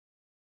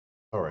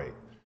All right.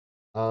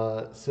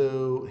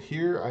 So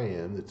here I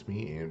am. It's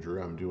me,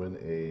 Andrew. I'm doing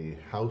a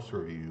house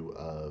review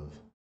of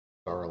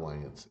Star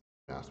Alliance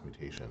Mass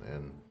Mutation,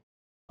 and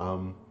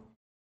um,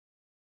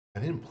 I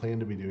didn't plan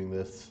to be doing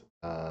this.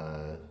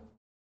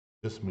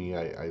 Just me.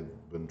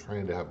 I've been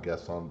trying to have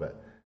guests on,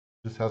 but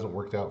just hasn't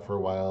worked out for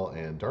a while.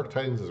 And Dark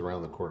Tidings is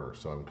around the corner,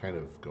 so I'm kind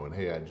of going,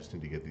 hey, I just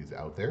need to get these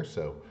out there.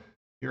 So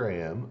here I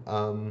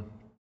am.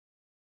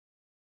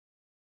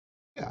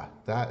 Yeah,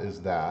 that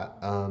is that.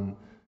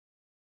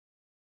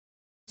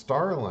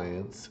 Star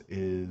Alliance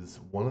is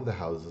one of the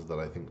houses that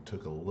I think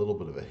took a little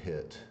bit of a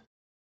hit,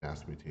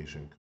 mass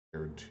mutation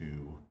compared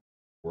to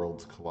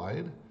Worlds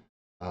Collide.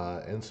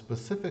 And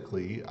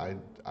specifically,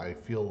 I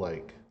feel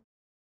like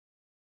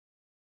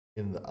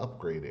in the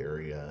upgrade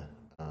area,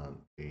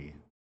 things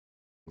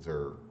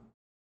are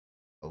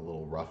a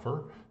little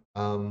rougher.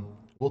 Um,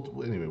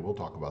 anyway, we'll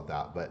talk about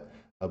that. But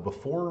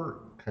before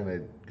kind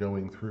of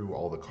going through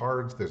all the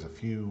cards, there's a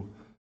few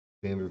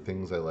standard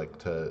things I like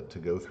to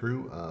go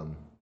through.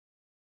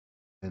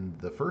 And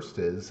the first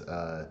is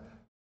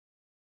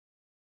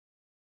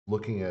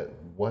looking at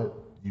what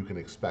you can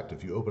expect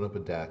if you open up a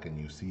deck and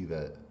you see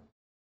that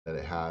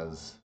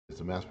it's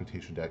a mass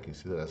mutation deck and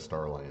you see that it has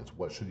Star Alliance.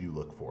 What should you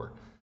look for?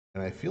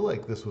 And I feel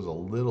like this was a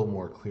little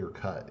more clear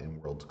cut in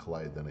Worlds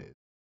Collide than it.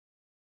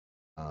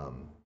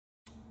 Um,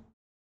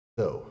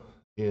 so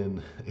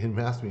in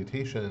mass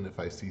mutation, if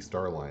I see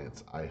Star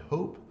Alliance, I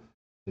hope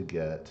to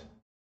get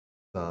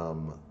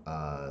some.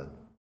 I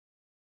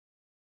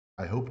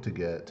hope to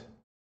get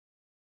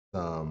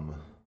some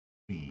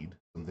speed,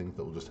 some things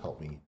that will just help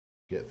me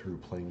get through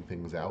playing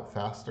things out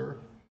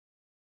faster.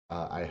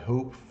 I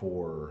hope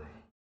for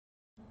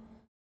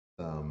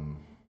some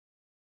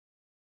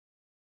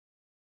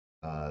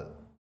uh,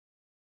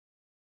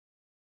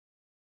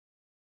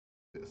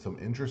 some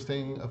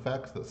interesting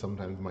effects that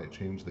sometimes might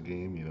change the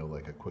game. You know,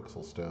 like a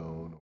Quixel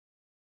Stone,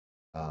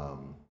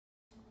 um,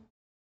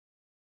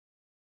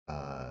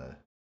 uh,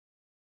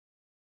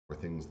 or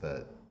things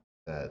that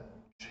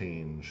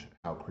change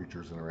how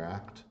creatures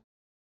interact.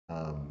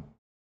 Um,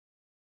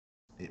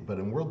 but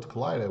in Worlds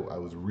Collide, I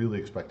was really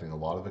expecting a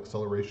lot of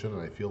acceleration,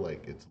 and I feel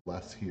like it's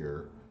less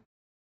here.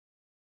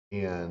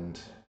 And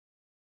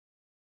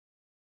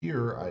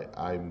here,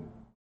 I'm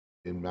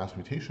in mass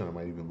mutation. I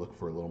might even look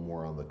for a little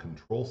more on the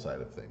control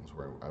side of things,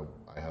 where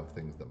I have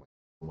things that might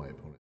slow my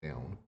opponent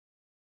down.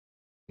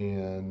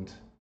 And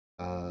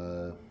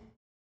uh,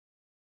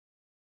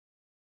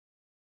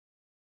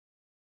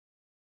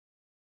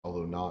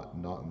 although not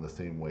in the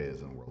same way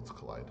as in Worlds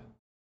Collide.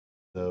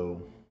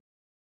 So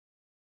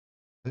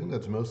I think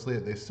that's mostly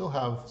it. They still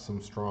have some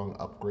strong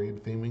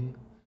upgrade theming,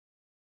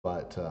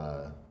 but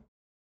uh,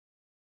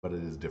 but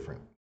it is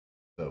different.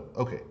 So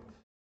okay,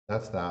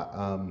 that's that.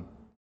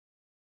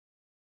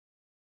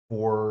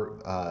 For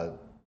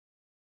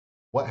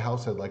what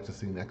house I'd like to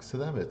see next to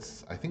them,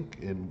 it's I think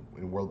in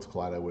Worlds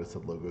Collide I would have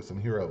said Logos,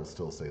 and here I will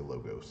still say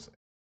Logos,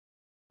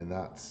 and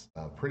that's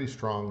pretty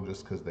strong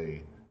just because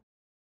they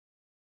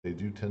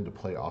do tend to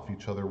play off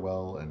each other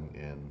well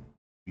and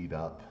beat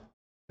up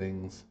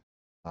things.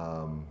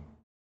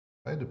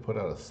 If I had to put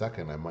out a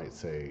second, I might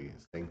say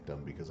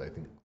Sanctum because I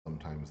think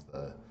sometimes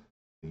the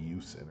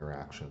use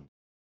interaction,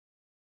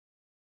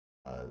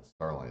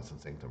 Star Alliance and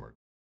Sanctum are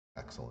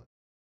excellent.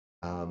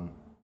 Um,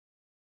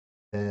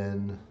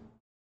 then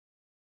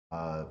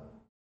uh,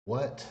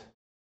 what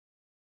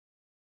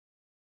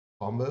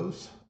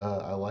combos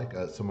I like?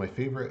 So my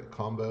favorite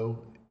combo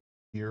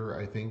here,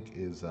 I think,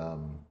 is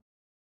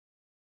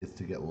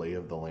to get Lay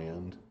of the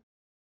Land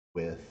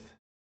with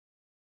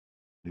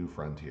New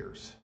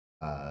Frontiers.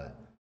 Uh,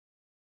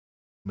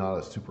 Not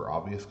a super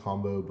obvious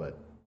combo, but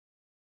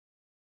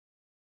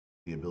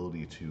the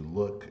ability to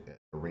look,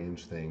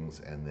 arrange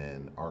things, and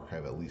then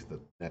archive at least the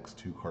next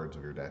two cards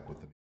of your deck with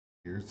the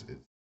Frontiers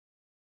is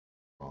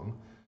strong.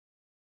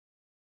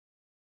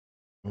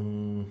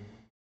 Mm,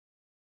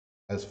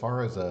 as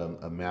far as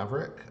a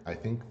Maverick, I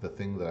think the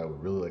thing that I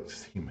would really like to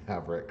see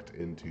Mavericked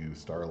into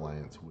Star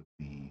Alliance would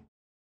be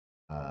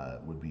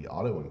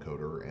auto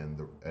encoder,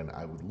 and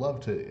I would love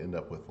to end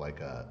up with like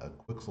a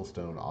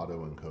Quixelstone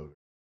auto encoder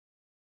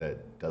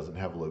that doesn't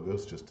have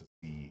logos, just to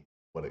see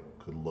what it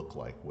could look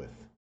like with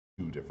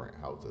two different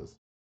houses.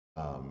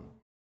 Um,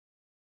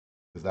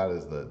 because that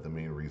is the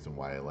main reason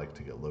why I like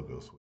to get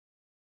logos with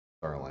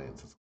Star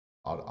Alliance is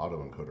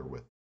auto encoder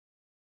with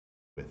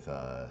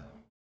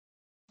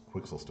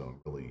Quixelstone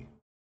really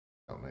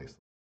out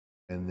nicely.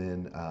 And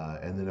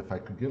then if I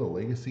could get a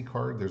legacy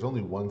card, there's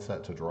only one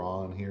set to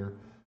draw on here,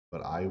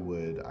 but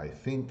I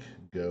think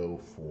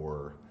go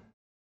for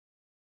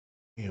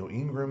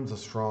Ingram's a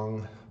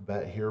strong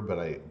bet here, but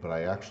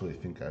I actually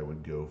think I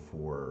would go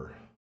for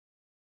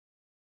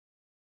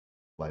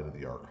Light of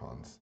the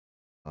Archons.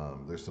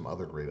 There's some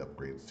other great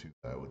upgrades too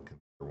that I would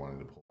consider wanting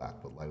to pull back,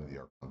 but Light of the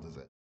Archons is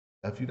it.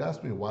 If you'd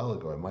asked me a while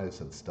ago, I might have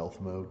said Stealth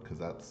Mode because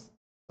that's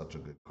such a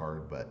good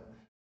card,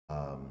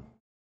 um,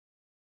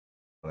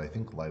 but I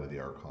think Light of the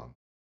Archon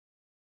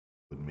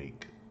would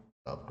make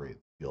the upgrade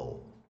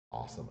feel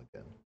awesome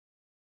again.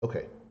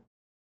 Okay,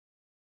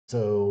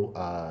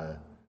 So,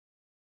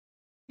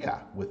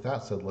 yeah, with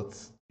that said,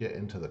 let's get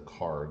into the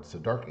cards. So,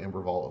 Dark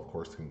Amber Vault, of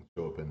course, can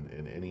show up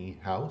in any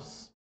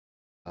house.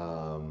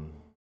 Um,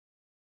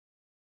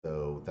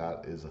 so,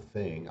 that is a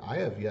thing. I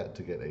have yet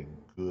to get a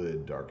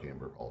good Dark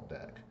Amber Vault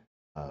deck.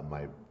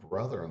 My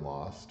brother in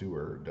law,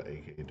 Stuart,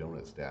 aka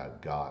Donut's dad,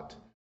 got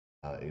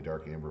a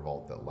Dark Amber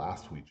Vault that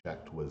last we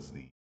checked was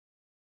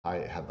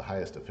had the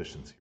highest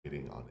efficiency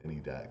rating on any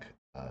deck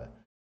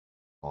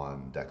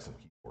on Decks of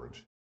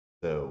Keyforge.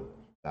 So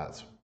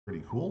that's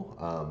pretty cool.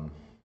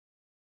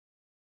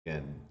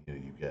 And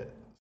you get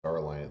Star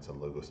Alliance and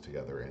Logos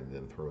together, and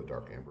then throw a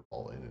Dark Amber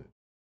Vault in, and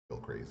feel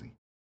crazy.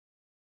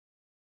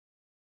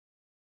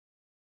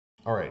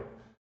 All right,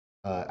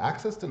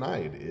 Access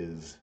Denied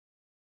is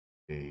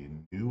a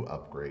new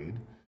upgrade,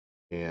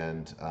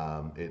 and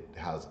it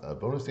has a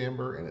bonus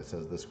amber, and it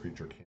says this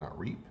creature cannot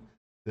reap.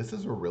 This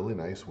is a really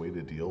nice way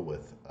to deal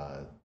with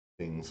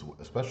things,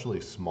 especially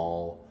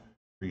small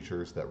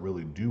creatures that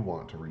really do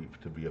want to reap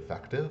to be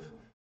effective.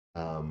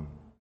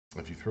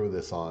 If you throw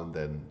this on,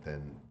 then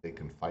they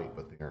can fight,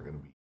 but they aren't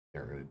going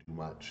to do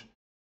much.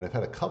 And I've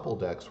had a couple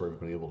decks where I've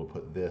been able to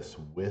put this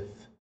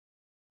with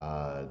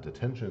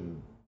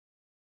detention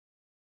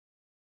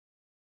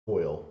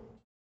foil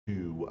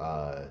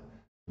to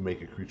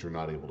make a creature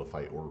not able to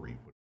fight or reap,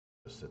 which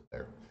just sit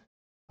there,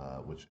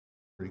 which is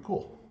pretty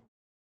cool.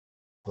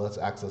 So that's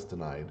Access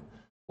Denied.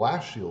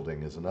 Blast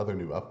Shielding is another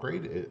new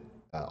upgrade. It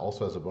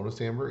also has a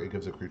bonus amber. It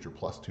gives a creature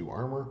 +2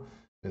 armor.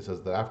 It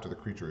says that after the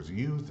creature is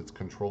used, its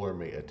controller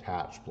may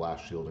attach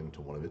Blast Shielding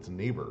to one of its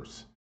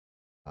neighbors.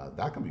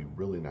 That can be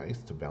really nice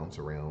to bounce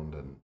around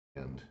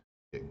and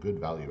get good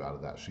value out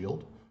of that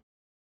shield.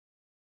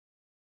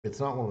 It's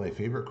not one of my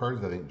favorite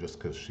cards, I think, just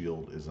because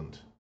shield isn't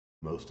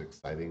the most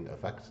exciting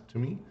effect to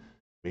me.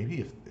 Maybe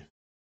if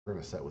we're in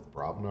a set with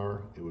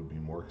Brobnar, it would be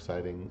more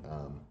exciting.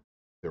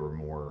 There were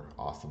more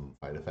awesome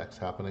fight effects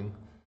happening.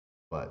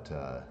 But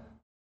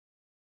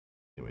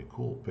anyway,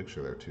 cool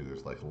picture there too.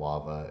 There's like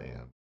lava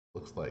and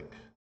looks like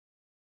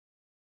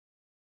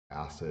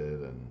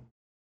acid and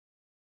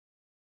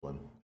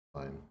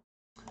fine.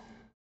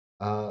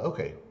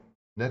 Okay,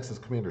 next is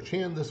Commander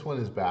Chan. This one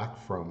is back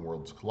from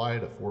Worlds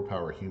Collide, a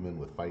 4-power human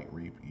with Fight,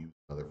 Reap, use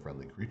another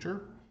friendly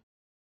creature.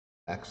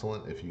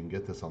 Excellent if you can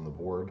get this on the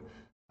board.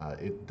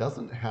 It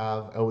doesn't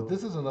have, oh,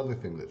 this is another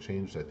thing that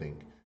changed, I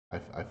think.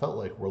 I felt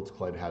like Worlds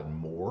Collide had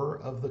more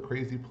of the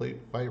crazy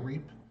Fight,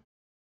 Reap,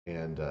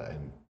 and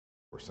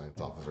for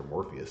Science Officer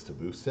Morpheus to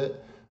boost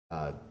it.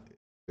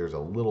 There's a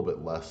little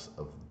bit less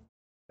of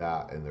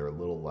that, and they're a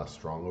little less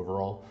strong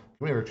overall.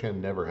 Commander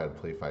Chan never had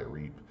Play, Fight,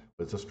 Reap,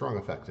 but it's a strong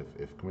effect.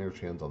 If Commander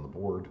Chan's on the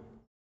board,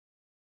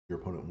 your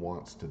opponent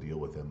wants to deal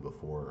with him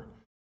before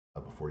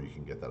you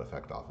can get that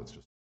effect off. It's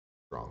just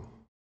strong.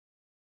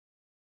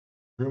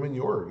 Crewman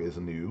Yorg is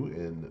new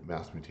in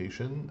Mass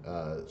Mutation.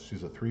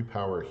 She's a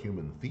 3-power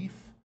human thief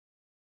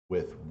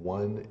with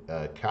 1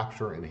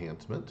 capture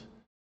enhancement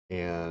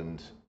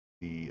and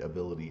the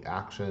ability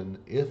action.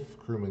 If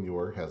Crewman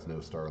Yorg has no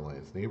Star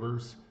Alliance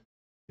neighbors,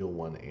 steal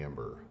 1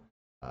 amber.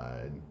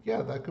 And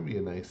yeah, that could be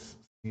a nice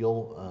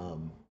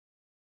steal.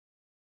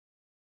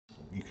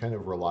 You kind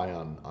of rely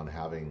on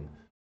having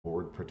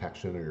board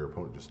protection, or your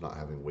opponent just not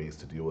having ways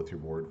to deal with your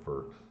board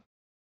for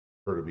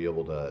her to be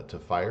able to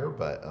fire,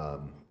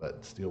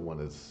 but steal 1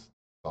 is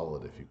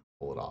solid if you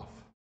pull it off.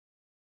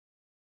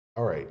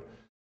 All right,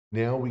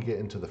 now we get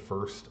into the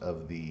first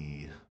of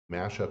the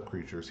mashup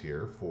creatures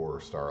here for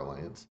Star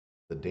Alliance,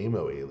 the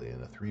Damo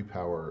Alien, a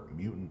 3-power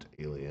mutant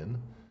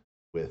alien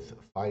with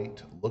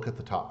Fight. Look at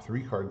the top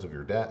 3 cards of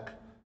your deck,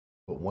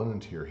 put 1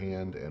 into your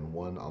hand and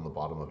 1 on the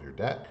bottom of your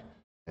deck,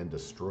 and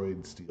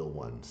destroyed, steal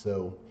 1.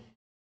 So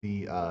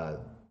the of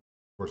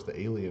course the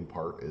alien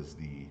part is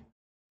the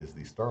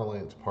Star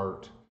Alliance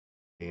part,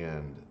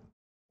 and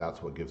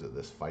that's what gives it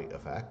this fight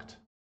effect.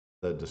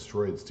 The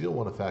destroyed, steal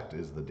 1 effect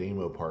is the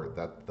Damo part.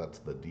 That's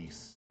the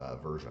Dees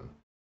version.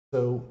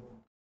 So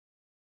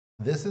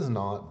this is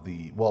not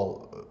the,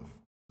 well,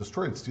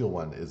 destroyed, steal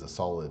 1 is a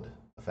solid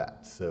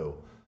effect. So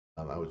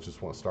I would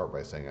just want to start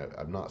by saying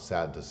I'm not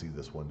sad to see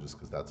this one just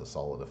because that's a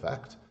solid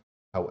effect.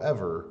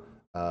 However,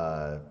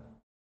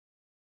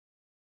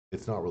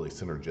 it's not really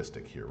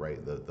synergistic here,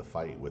 right? The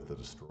fight with the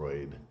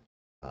destroyed,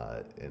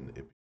 and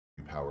if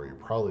you power, you're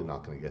probably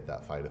not going to get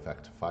that fight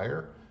effect to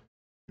fire.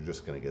 You're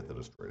just going to get the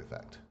destroyed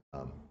effect,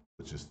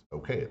 which is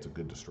okay. It's a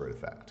good destroyed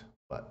effect,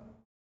 but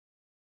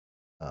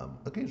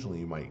occasionally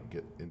you might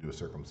get into a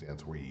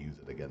circumstance where you use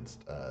it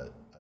against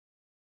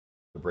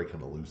to break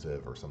an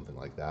elusive or something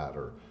like that,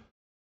 or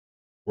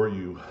where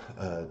you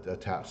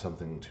attach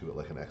something to it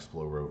like an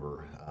Explo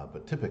Rover,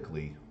 but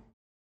typically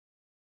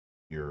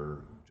you're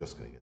just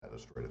going to get that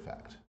destroyed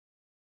effect.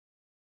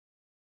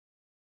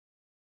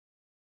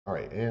 All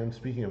right, and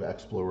speaking of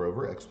Explo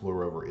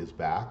Rover is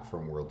back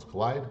from Worlds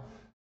Collide.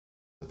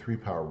 It's a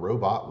 3-power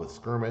robot with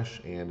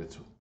Skirmish, and it's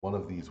one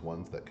of these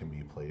ones that can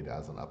be played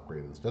as an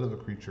upgrade instead of a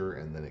creature,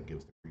 and then it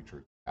gives the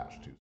creature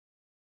attached to.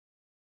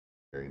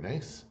 Very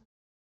nice.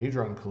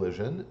 Hadron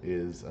Collision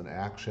is an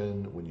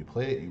action. When you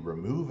play it, you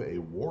remove a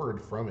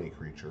ward from a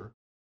creature,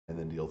 and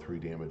then deal 3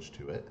 damage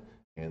to it.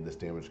 And this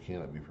damage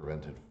cannot be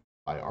prevented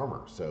by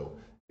armor. So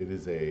it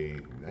is a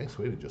nice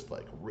way to just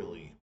like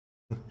really,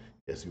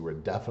 yes, you were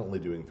definitely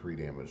doing 3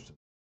 damage to the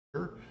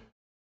creature.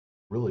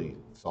 Really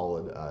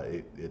solid.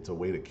 It's a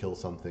way to kill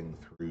something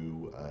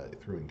through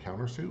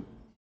encounter suit,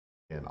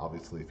 and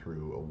obviously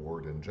through a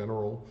ward in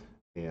general,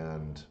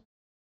 and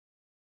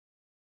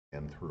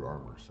through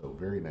armor. So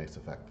very nice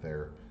effect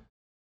there.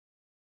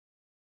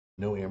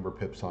 No amber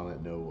pips on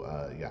it. No,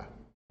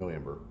 no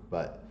amber,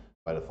 but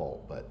by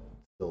default, but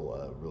still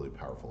a really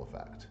powerful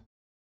effect.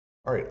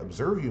 All right,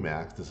 Observe You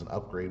Max is an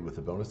upgrade with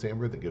a bonus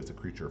amber that gives the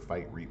creature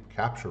Fight, Reap,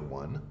 Capture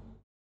 1.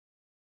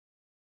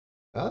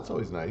 Now, that's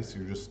always nice.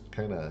 You're just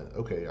kind of,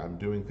 okay, I'm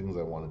doing things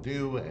I want to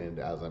do, and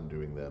as I'm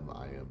doing them,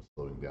 I am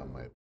slowing down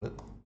my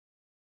opponent.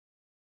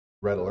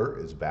 Red Alert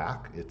is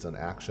back. It's an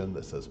action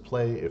that says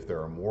play. If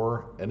there are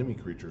more enemy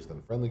creatures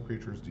than friendly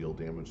creatures, deal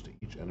damage to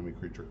each enemy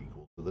creature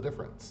equal to the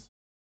difference.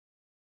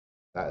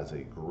 That is a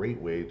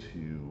great way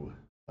to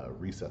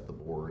reset the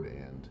board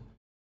and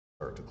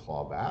start to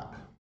claw back.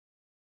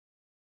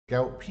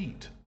 Scout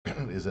Pete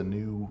is a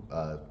new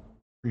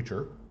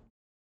creature,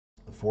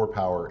 a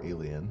 4-power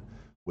alien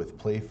with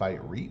Play,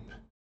 Fight, Reap.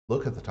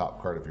 Look at the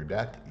top card of your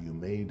deck. You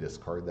may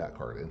discard that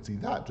card. And see,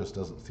 that just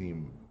doesn't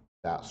seem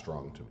that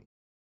strong to me.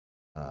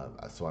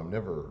 So I'm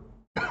never,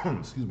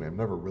 excuse me, I'm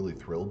never really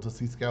thrilled to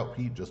see Scout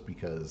Pete, just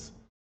because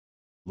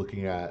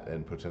looking at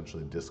and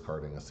potentially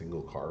discarding a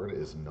single card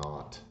is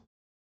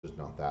just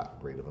not that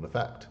great of an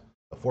effect.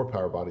 A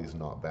 4-power body is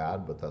not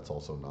bad, but that's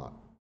also not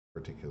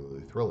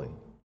particularly thrilling.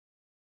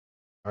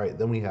 All right,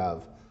 then we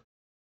have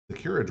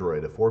Secura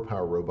Droid, a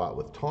 4-power robot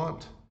with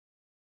Taunt.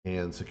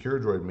 And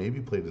Secura Droid may be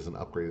played as an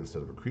upgrade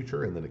instead of a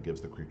creature, and then it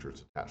gives the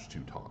creatures attached to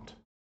Taunt.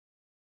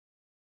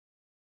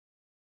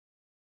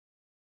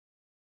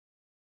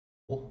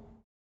 Cool.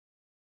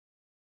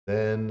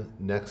 Then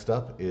next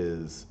up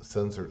is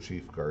Sensor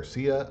Chief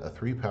Garcia, a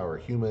 3-power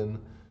human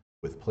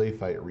with Play,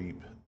 Fight,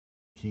 Reap.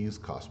 Keys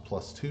cost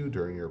 +2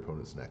 during your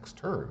opponent's next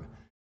turn.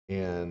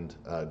 And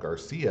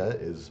Garcia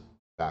is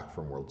back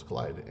from Worlds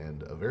Collide,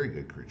 and a very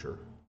good creature.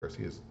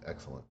 Garcia is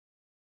excellent.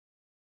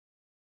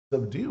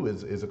 Subdue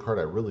is a card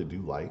I really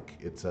do like.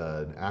 It's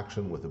an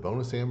action with a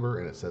bonus amber,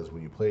 and it says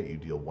when you play it, you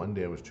deal 1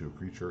 damage to a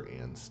creature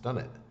and stun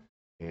it.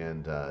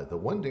 And the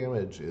 1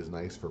 damage is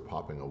nice for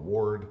popping a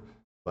ward,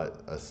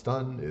 but a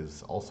stun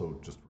is also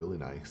just really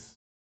nice.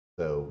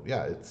 So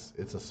yeah,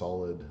 it's a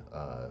solid,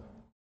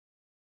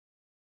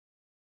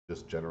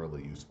 just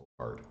generally useful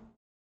card.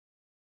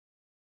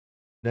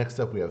 Next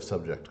up, we have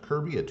Subject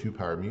Kirby, a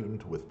 2-power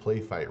mutant with Play,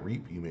 Fight,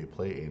 Reap. You may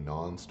play a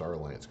non-Star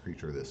Alliance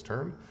creature this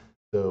turn.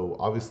 So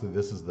obviously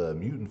this is the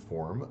mutant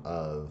form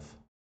of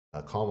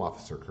Calm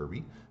Officer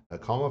Kirby.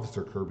 Calm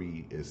Officer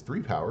Kirby is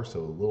 3-power, so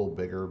a little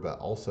bigger, but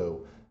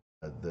also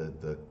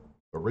the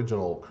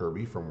original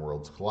Kirby from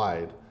Worlds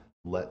Collide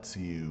lets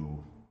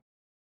you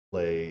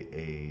play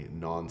a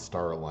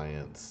non-Star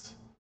Alliance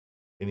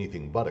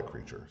anything but a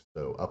creature,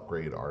 so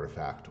upgrade,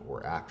 artifact,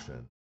 or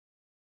action.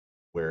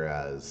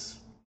 Whereas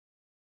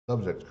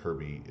Subject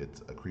Kirby,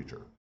 it's a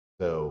creature.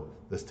 So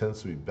this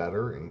tends to be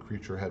better in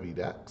creature-heavy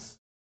decks.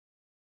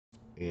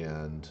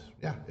 And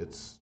yeah,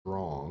 it's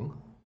strong.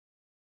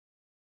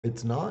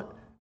 It's not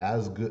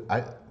as good.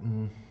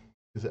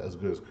 Is it as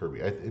good as Kirby?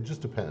 It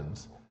just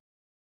depends.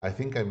 I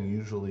think I'm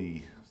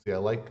usually I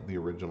like the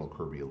original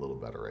Kirby a little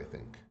better. I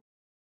think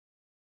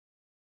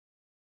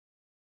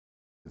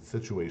it's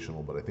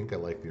situational, but I think I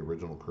like the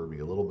original Kirby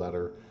a little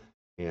better.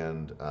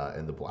 And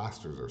the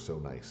blasters are so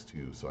nice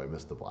too. So I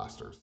miss the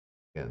blasters.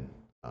 And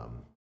a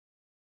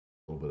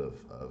little bit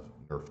of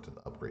nerf to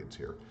the upgrades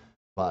here.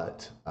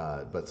 But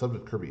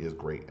Subject Kirby is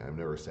great. I'm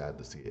never sad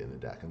to see it in a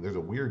deck. And there's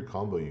a weird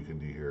combo you can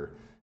do here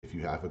if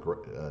you have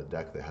a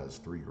deck that has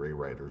 3 Grey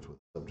Riders with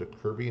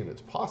Subject Kirby, and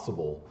it's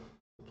possible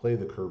to play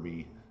the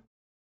Kirby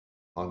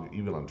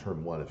even on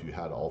turn 1. If you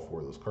had all 4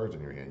 of those cards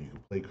in your hand, you can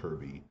play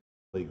Kirby,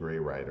 play Grey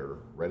Rider,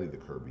 ready the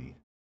Kirby,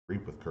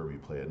 reap with Kirby,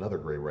 play another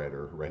Grey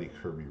Rider, ready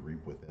Kirby,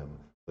 reap with him,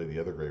 play the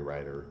other Grey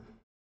Rider,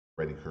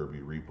 ready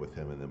Kirby, reap with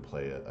him, and then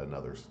play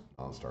another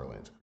non-Star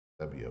Alliance.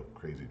 That'd be a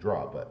crazy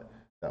draw, but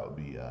that would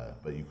be,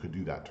 but you could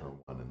do that turn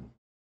 1 and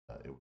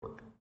it would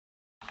work.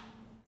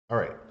 All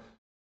right.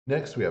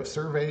 Next, we have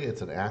Survey.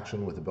 It's an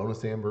action with a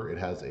bonus amber. It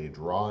has a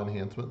draw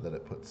enhancement that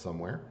it puts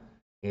somewhere.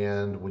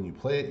 And when you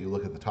play it, you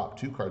look at the top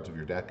 2 cards of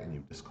your deck and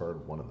you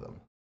discard 1 of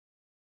them.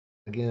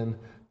 Again,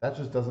 that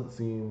just doesn't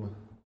seem,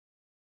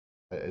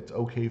 it's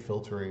okay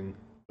filtering,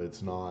 but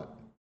it's not,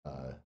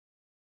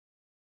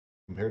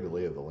 compared to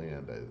Lay of the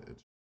Land,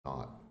 it's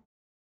not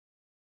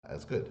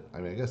as good. I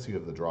mean, I guess you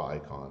have the draw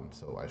icon,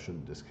 so I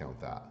shouldn't discount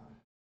that.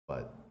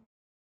 But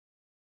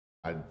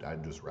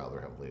I'd just rather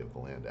have Lay of the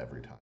Land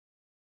every time.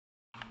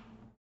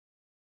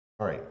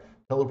 All right,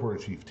 Teleporter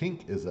Chief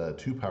Tink is a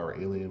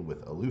 2-power alien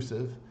with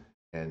Elusive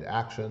and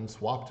action.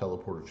 Swap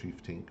Teleporter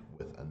Chief Tink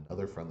with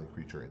another friendly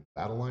creature in the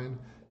battle line.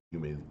 You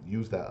may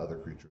use that other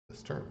creature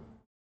this turn.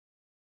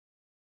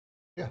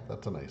 Yeah,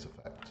 that's a nice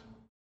effect.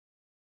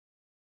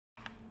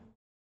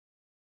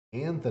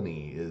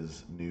 Anthony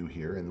is new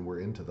here, and we're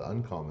into the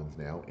uncommons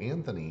now.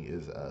 Anthony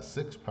is a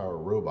 6-power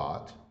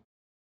robot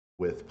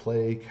with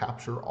play,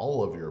 capture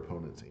all of your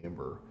opponent's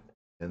amber,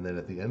 and then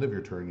at the end of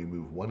your turn, you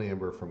move 1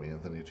 amber from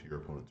Anthony to your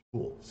opponent's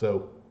pool.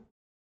 So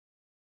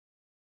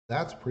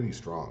that's pretty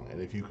strong.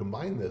 And if you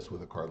combine this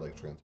with a card like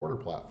Transporter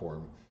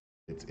Platform,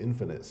 it's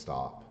infinite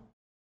stop.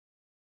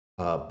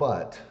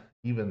 But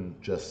even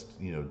just,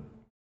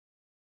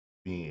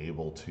 being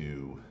able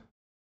to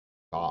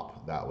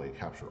stop that way,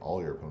 capture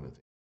all your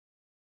opponent's,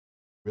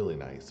 really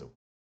nice. So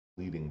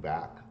leading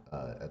back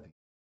at the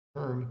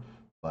turn,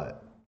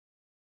 but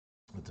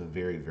it's a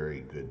very,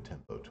 very good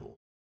tempo tool.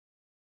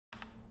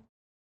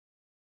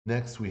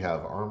 Next, we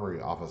have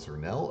Armory Officer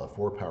Nell, a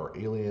 4-power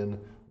alien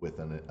with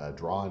a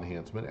draw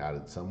enhancement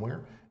added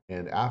somewhere.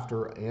 And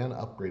after an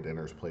upgrade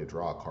enters play,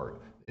 draw a card.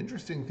 The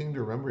interesting thing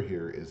to remember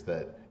here is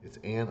that it's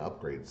an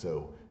upgrade.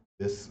 So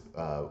this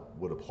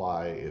would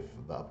apply if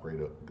the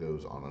upgrade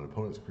goes on an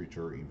opponent's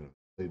creature, even if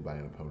played by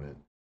an opponent.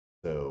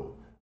 So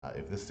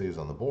if this stays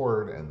on the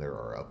board and there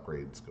are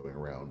upgrades going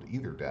around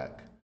either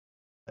deck,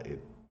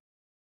 it's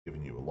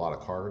giving you a lot of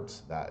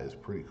cards. That is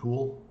pretty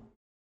cool.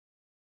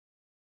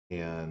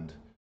 And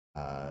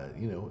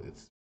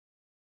it's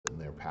in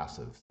their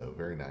passive, so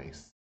very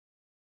nice.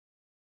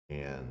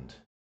 And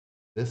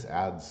this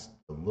adds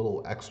a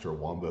little extra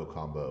wombo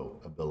combo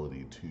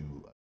ability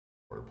to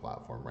a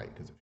platform, right?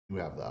 Because if you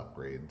have the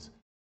upgrades,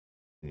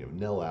 you have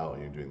Nell out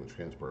and you're doing the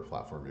transport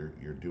platform,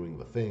 you're doing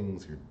the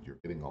things, you're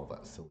getting all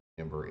that silly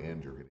amber,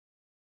 and you're getting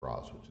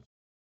draws, which is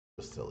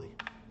just silly.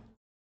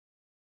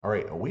 All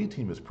right, Away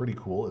Team is pretty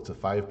cool. It's a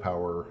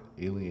 5-power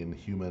alien,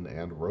 human,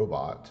 and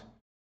robot.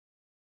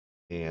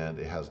 And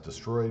it has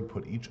destroyed,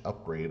 put each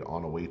upgrade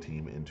on Away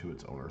Team into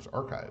its owner's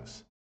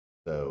archives.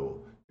 So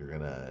you're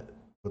going to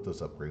put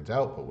those upgrades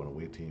out, but when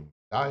Away Team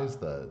dies,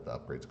 the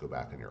upgrades go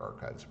back in your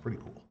archives. Pretty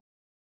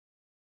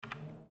cool.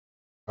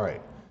 All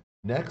right,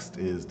 next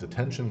is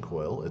Detention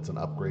Coil. It's an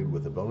upgrade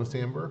with a bonus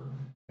amber,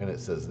 and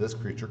it says this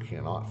creature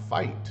cannot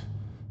fight.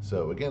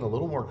 So again, a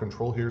little more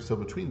control here. So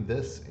between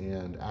this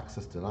and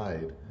Access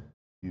Denied,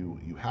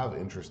 you have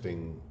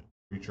interesting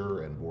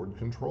creature and board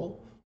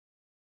control.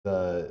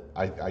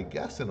 I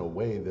guess in a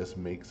way this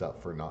makes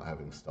up for not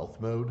having stealth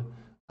mode,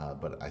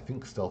 but I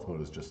think stealth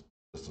mode is just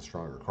a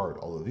stronger card.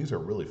 Although these are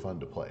really fun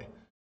to play.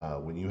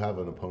 When you have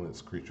an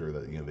opponent's creature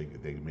that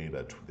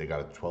they got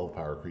a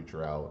 12-power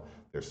creature out,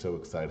 they're so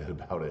excited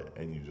about it,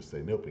 and you just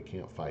say nope, it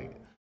can't fight.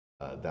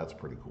 That's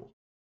pretty cool.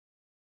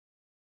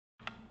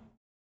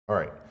 All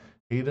right,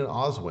 Hayden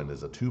Oswin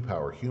is a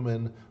 2-power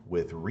human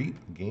with Reap,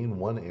 gain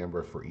 1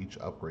 amber for each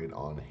upgrade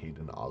on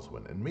Hayden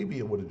Oswin, and maybe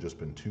it would have just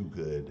been too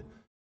good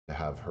to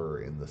have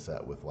her in the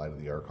set with Light of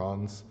the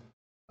Archons.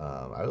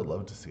 I would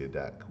love to see a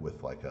deck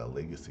with like a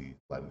Legacy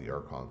Light of the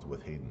Archons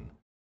with Hayden.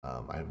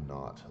 I have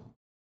not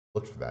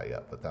looked for that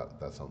yet, but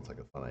that sounds like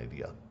a fun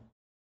idea.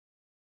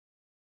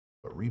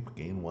 But Reap,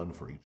 gain 1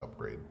 for each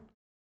upgrade.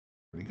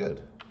 Pretty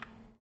good.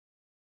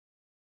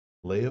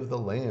 Lay of the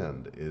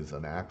Land is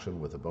an action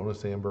with a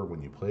bonus amber.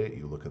 When you play it,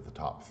 you look at the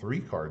top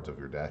 3 cards of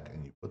your deck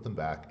and you put them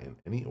back in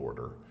any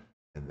order,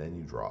 and then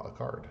you draw a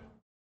card.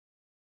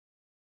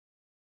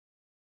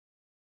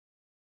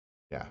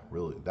 Yeah,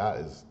 really, that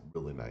is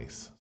really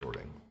nice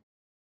sorting.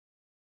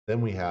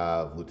 Then we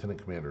have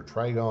Lieutenant Commander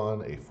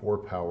Trigon, a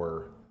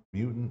 4-power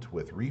mutant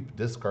with Reap.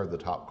 Discard the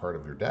top card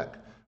of your deck.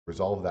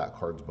 Resolve that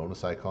card's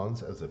bonus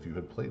icons as if you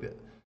had played it.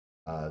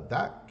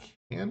 That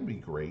can be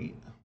great,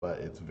 but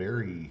it's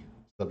very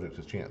subject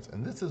to chance.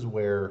 And this is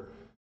where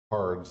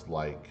cards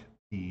like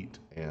Pete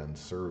and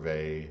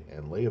Survey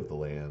and Lay of the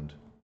Land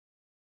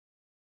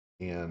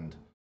and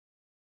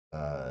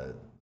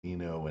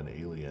Xeno and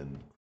Alien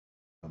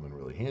come in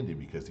really handy,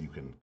 because you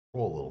can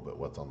control a little bit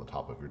what's on the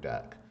top of your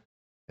deck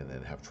and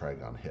then have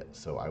Trigon hit.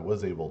 So I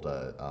was able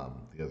to,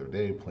 the other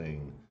day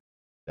playing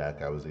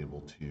deck, I was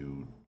able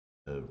to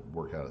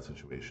work out a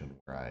situation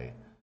where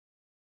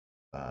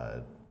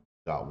I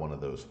got one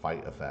of those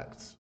fight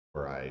effects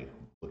where I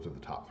looked at the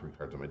top 3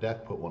 cards of my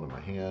deck, put 1 in my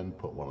hand,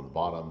 put 1 on the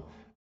bottom.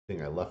 The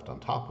thing I left on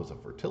top was a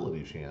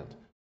fertility chant.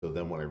 So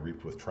then when I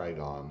reaped with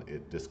Trigon,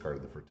 it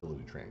discarded the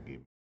fertility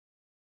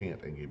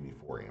chant and gave me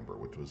 4 amber,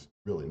 which was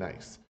really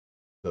nice.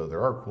 So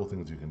there are cool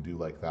things you can do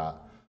like that,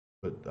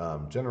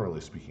 but generally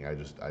speaking,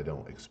 I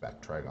don't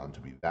expect Trigon to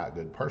be that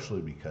good,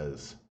 partially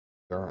because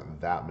there aren't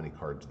that many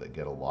cards that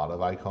get a lot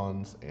of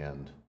icons,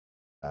 and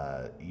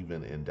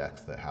even in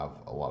decks that have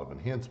a lot of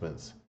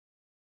enhancements,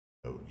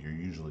 you're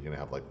usually going to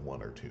have like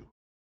 1 or 2.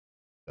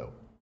 So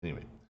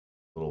anyway,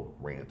 little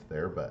rant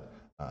there, but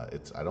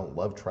I don't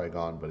love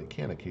Trigon, but it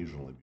can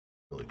occasionally be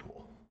really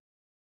cool.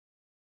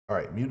 All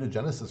right,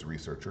 Mutagenesis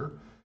Researcher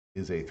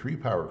is a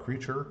 3-power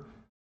creature,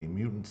 a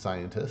mutant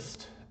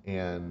scientist,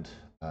 and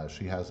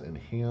she has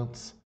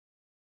enhance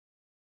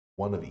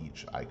 1 of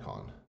each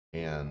icon,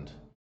 and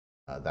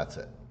that's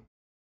it.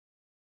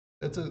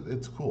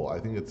 It's cool. I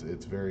think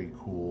it's very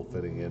cool,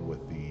 fitting in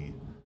with the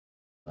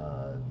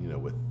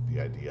with the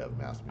idea of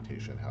mass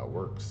mutation, how it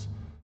works,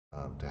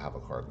 to have a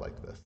card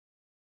like this.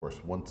 Of course,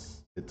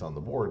 once it's on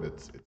the board,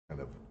 it's kind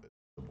of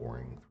a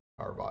boring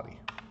power body.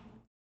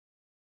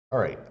 All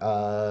right,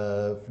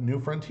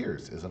 New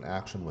Frontiers is an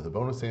action with a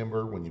bonus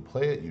amber. When you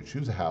play it, you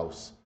choose a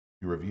house,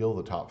 you reveal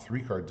the top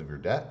 3 cards of your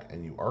deck,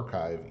 and you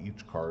archive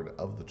each card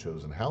of the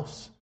chosen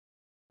house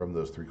from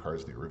those 3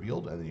 cards that you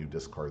revealed, and then you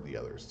discard the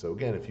others. So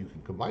again, if you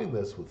can combine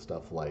this with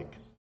stuff like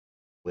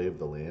Play of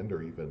the Land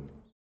or even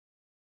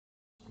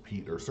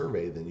Repeat or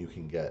Survey, then you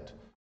can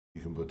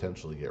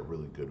potentially get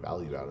really good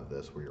value out of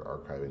this where you're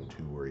archiving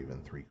 2 or even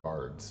 3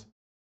 cards.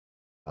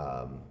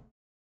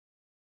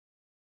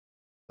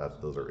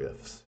 Those are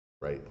ifs,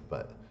 right?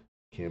 But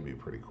can be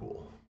pretty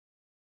cool.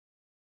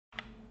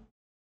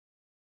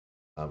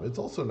 It's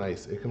also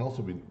nice. It can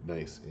also be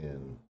nice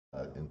in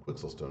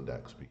Quixelstone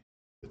decks because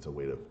it's a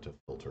way to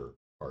filter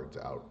cards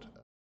out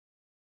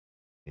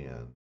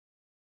and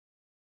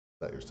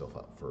set yourself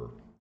up for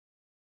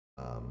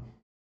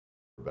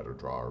better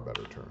draw or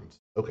better turns.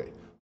 Okay,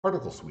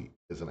 Particle Sweep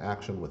is an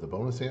action with a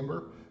bonus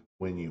amber.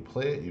 When you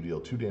play it, you deal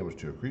 2 damage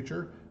to a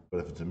creature, but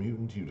if it's a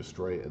mutant, you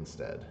destroy it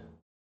instead.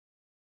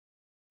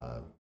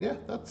 Yeah,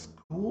 that's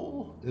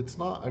cool. It's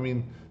not. I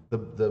mean,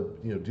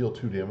 the deal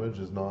 2 damage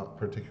is not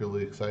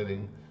particularly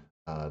exciting.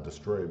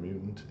 Destroy a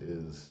mutant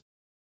is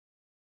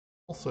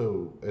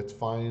also, it's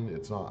fine.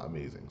 It's not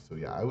amazing. So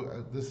yeah,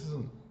 this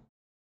isn't.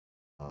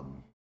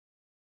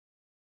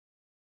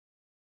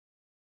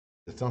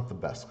 It's not the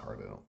best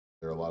card. I don't.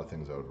 There are a lot of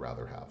things I would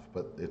rather have,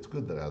 but it's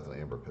good that it has an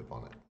Amber Pip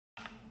on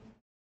it.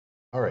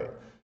 All right.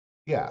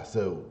 Yeah,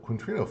 so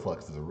Quintrino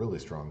Flux is a really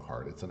strong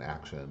card. It's an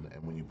action,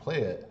 and when you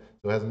play it,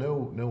 so it has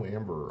no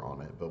amber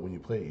on it, but when you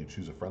play it, you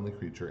choose a friendly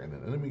creature and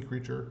an enemy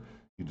creature.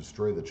 You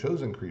destroy the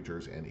chosen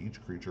creatures and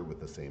each creature with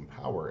the same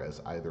power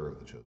as either of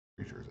the chosen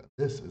creatures. And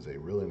this is a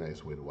really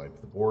nice way to wipe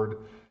the board.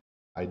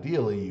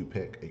 Ideally, you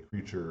pick a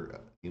creature,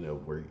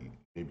 where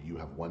maybe you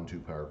have 1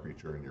 2-power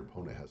creature and your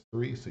opponent has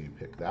 3, so you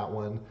pick that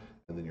one,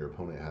 and then your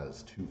opponent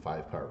has 2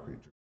 5-power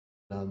creatures,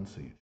 none, so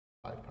you choose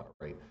 5 power,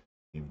 right?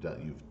 You've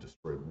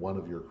destroyed 1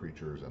 of your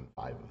creatures and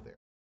 5 of theirs.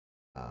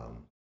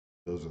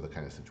 Those are the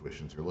kind of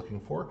situations you're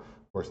looking for.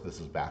 Of course, this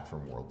is back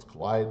from Worlds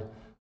Collide.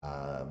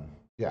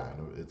 Yeah,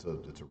 it's a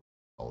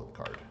solid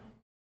card.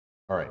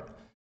 All right,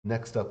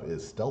 next up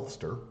is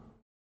Stealthster.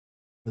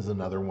 This is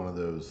another one of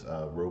those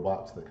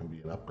robots that can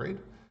be an upgrade.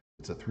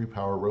 It's a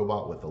 3-power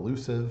robot with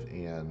elusive,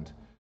 and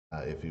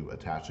if you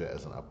attach it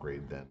as an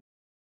upgrade, then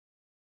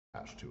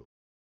attach to it.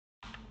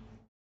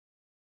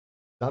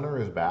 Stunner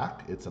is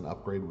back. It's an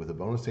upgrade with a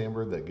bonus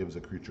amber that gives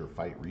a creature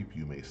fight reap.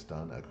 You may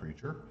stun a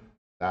creature.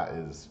 That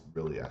is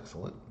really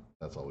excellent.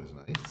 That's always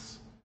nice.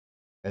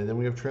 And then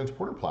we have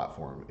Transporter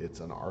Platform. It's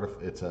an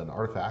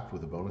artifact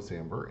with a bonus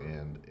amber,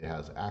 and it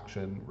has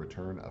action,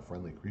 return a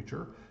friendly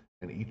creature,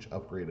 and each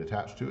upgrade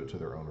attached to it to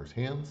their owner's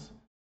hands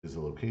is a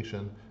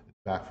location. It's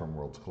back from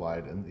Worlds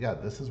Collide, and yeah,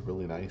 this is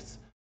really nice.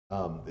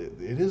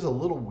 It is a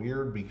little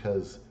weird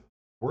because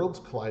Worlds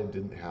Collide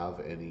didn't have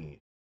any.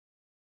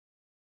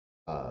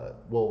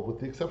 Well, with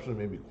the exception of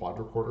maybe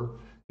Quadricorder,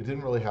 it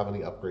didn't really have any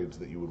upgrades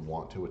that you would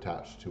want to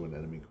attach to an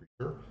enemy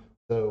creature.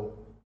 So,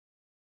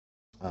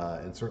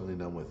 and certainly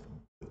none with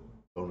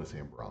bonus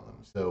amber on them.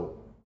 So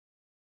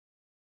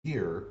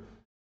here,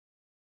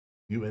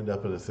 you end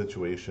up in a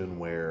situation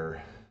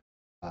where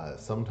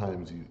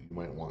sometimes you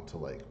might want to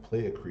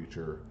play a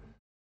creature,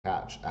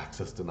 attach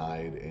access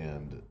denied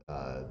and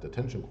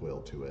detention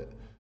coil to it,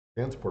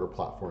 transporter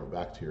platform it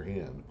back to your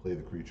hand, play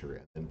the creature,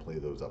 and then play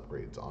those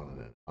upgrades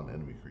on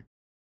enemy creature.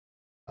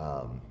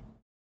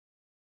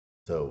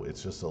 So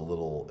it's just a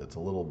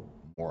little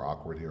more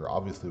awkward here.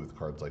 Obviously, with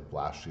cards like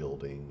Blast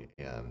Shielding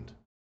and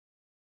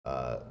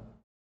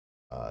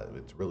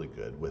it's really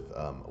good with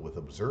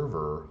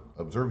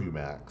Observe You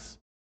Max.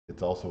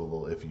 It's also a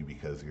little iffy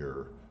because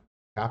you're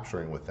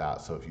capturing with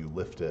that. So if you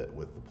lift it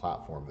with the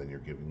platform, then you're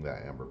giving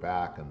that amber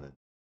back, and then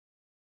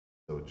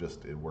so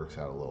it works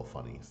out a little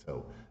funny.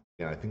 So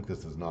again, I think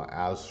this is not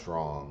as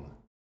strong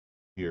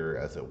here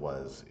as it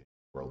was in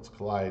Worlds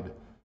Collide,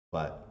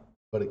 but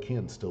it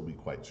can still be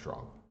quite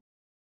strong.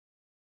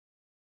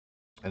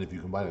 And if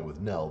you combine it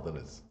with Nell,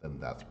 then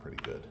that's pretty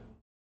good.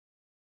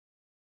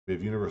 We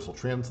have Universal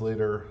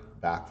Translator,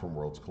 back from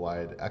Worlds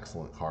Collide.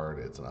 Excellent card.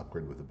 It's an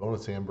upgrade with a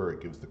bonus amber. It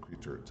gives the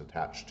creature it's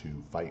attached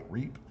to fight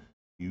reap.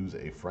 Use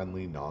a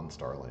friendly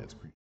non-Star Alliance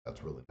creature.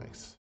 That's really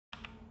nice.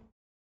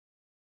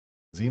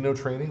 Xeno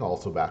Training,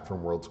 also back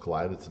from Worlds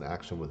Collide. It's an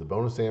action with a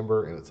bonus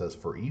amber, and it says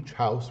for each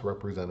house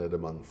represented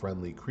among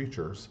friendly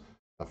creatures,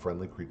 a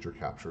friendly creature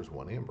captures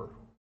 1 amber.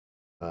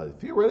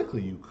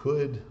 Theoretically, you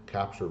could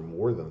capture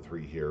more than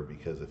 3 here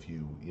because if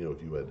you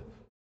had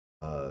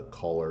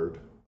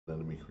collared an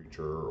enemy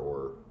creature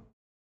or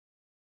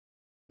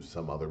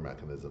some other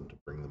mechanism to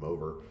bring them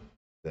over,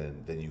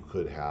 then you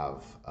could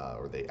have,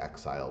 or they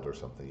exiled or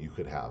something, you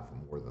could have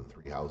more than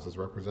 3 houses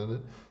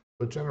represented.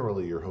 But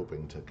generally, you're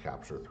hoping to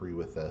capture 3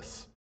 with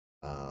this.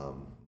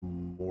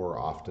 More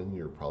often,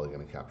 you're probably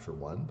going to capture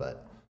 1,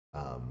 but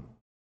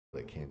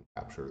it can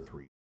capture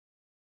 3,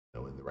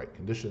 in the right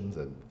conditions,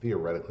 and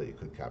theoretically, it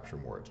could capture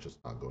more. It's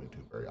just not going to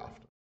very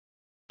often.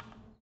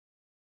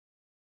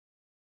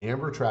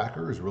 Amber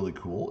Tracker is really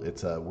cool.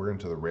 It's we're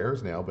into the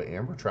rares now, but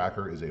Amber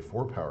Tracker is a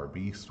 4-power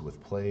beast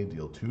with play.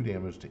 Deal 2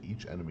 damage to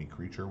each enemy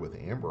creature with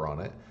amber on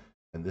it,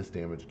 and this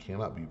damage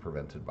cannot be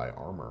prevented by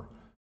armor.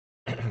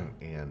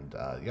 And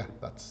yeah,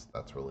 that's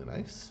really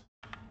nice.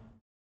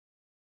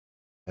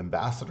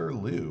 Ambassador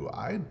Lou.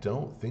 I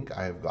don't think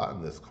I have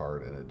gotten this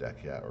card in a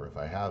deck yet, or if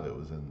I have, it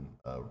was in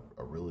a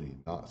really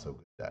not so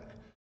good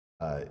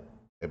deck.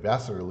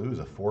 Ambassador Lou is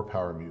a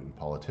 4-power mutant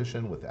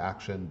politician with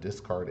action.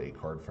 Discard a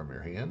card from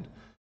your hand.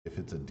 If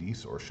it's a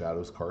Dees or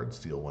Shadows card,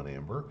 steal 1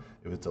 amber.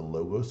 If it's a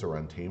Logos or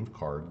Untamed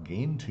card,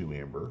 gain 2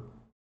 amber.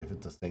 If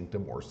it's a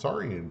Sanctum or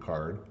Saurian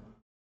card,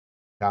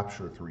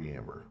 capture 3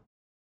 amber.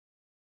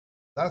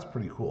 That's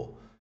pretty cool.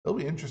 It'll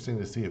be interesting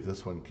to see if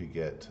this one could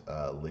get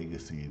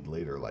legacied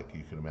later. Like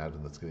you can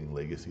imagine that's getting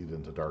legacied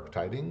into Dark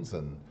Tidings,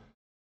 and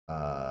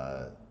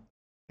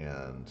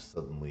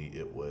suddenly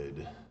it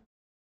would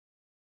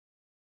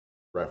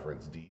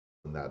reference Dees,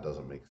 and that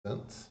doesn't make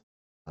sense.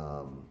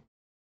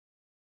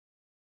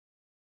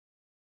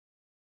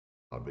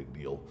 Not a big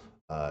deal.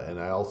 And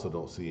I also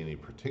don't see any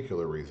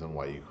particular reason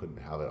why you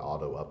couldn't have it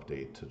auto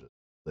update to just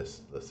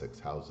list the 6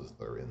 houses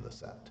that are in the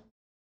set.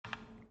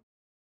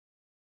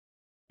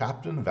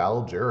 Captain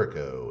Val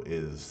Jericho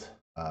is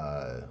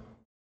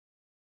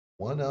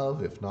one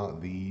of, if not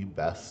the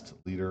best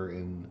leader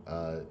in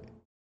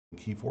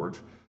Keyforge.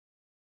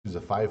 She's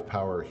a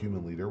 5-power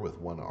human leader with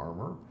 1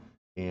 armor,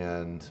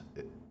 and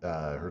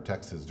her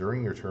text is,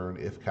 during your turn,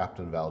 if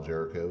Captain Val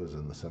Jericho is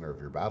in the center of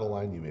your battle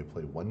line, you may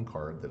play 1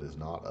 card that is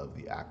not of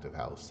the active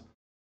house.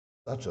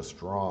 Such a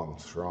strong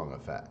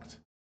effect.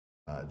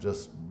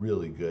 Just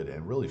really good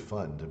and really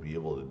fun to be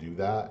able to do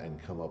that and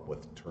come up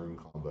with turn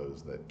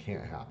combos that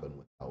can't happen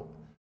without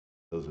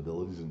those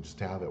abilities, and just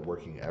to have it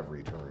working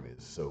every turn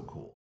is so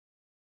cool.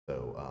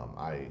 So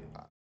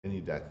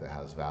any deck that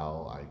has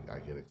Val, I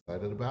get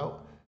excited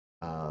about.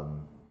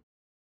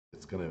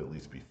 It's going to at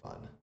least be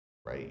fun,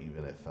 right?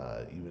 Even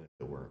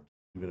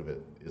if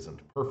it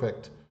isn't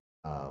perfect,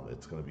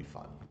 it's going to be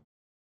fun.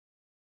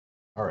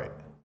 All right.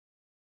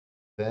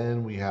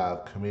 Then we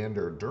have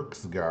Commander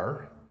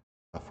Dirksgar,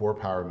 a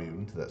 4-power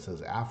mutant that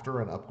says,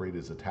 after an upgrade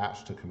is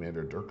attached to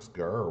Commander Dirksgar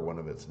or one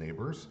of its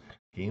neighbors,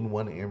 gain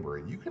 1 amber.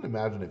 And you can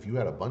imagine if you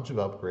had a bunch of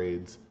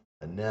upgrades,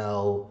 a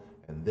Nell,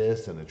 and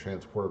this, and a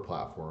transporter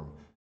platform,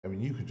 I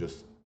mean, you could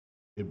just,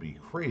 it'd be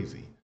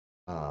crazy.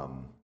 Yeah,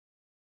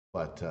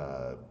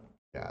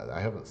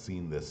 I haven't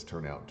seen this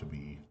turn out to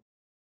be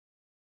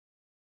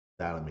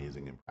that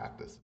amazing in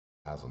practice.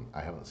 I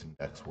haven't seen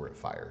decks where it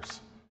fires.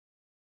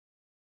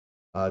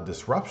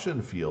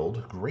 Disruption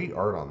Field, great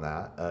art on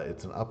that.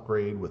 It's an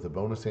upgrade with a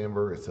bonus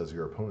amber. It says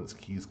your opponent's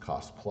keys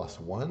cost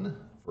 +1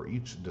 for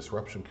each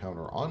disruption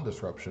counter on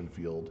Disruption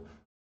Field.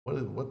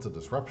 What's a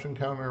disruption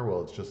counter?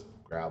 Well, it's just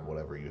grab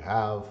whatever you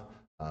have.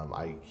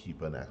 I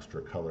keep an extra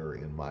color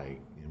in my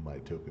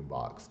token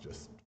box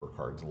just for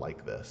cards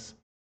like this.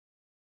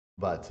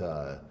 But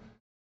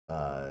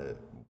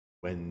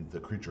when the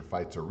creature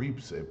fights or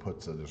reaps, it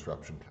puts a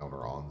disruption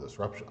counter on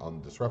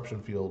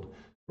disruption field.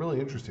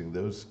 Really interesting.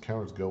 Those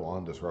counters go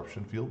on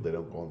disruption field. They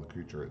don't go on the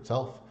creature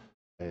itself,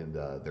 and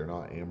they're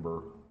not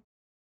amber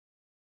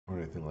or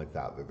anything like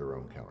that. They're their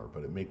own counter,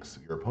 but it makes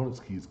your opponent's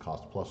keys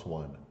cost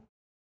 +1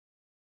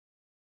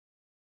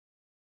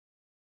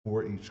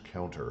 for each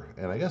counter.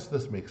 And I guess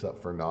this makes up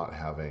for not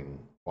having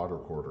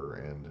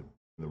Quadricorder, and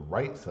the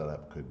right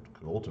setup could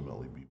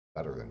ultimately be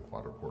better than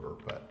Quadricorder,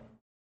 but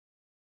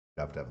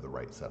you have to have the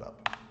right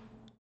setup.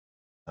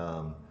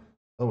 Oh,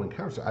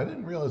 Encounter Suit. I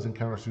didn't realize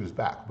Encounter Suit is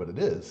back, but it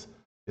is.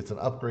 It's an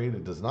upgrade.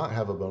 It does not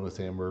have a bonus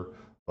amber,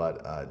 but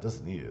it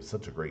doesn't need it. It's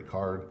such a great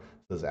card. It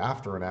says,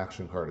 after an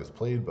action card is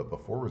played, but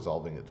before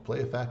resolving its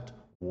play effect,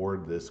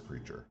 ward this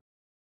creature.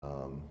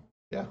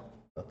 Yeah,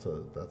 that's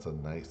a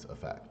nice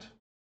effect.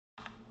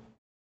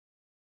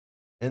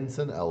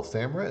 Ensign El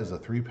Samra is a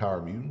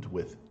 3-power mutant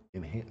with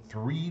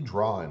 3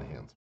 draw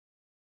enhancement.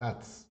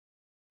 That's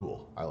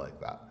cool. I like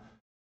that.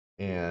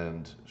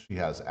 And she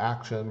has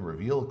action,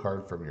 reveal a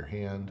card from your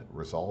hand,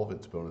 resolve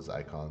its bonus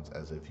icons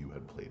as if you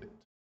had played it.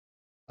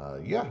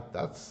 Yeah,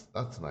 that's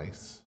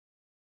nice.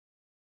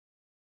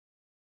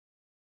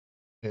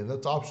 And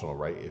that's optional,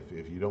 right?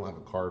 If you don't have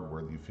a card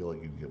where you feel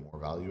like you can get more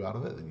value out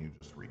of it, then you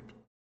just reap.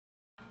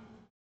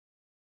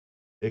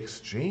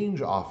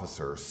 Exchange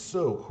Officer,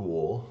 so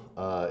cool.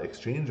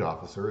 Exchange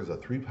Officer is a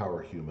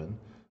 3-power human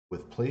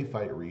with play,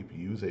 fight, reap,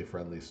 use a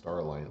friendly Star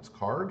Alliance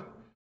card.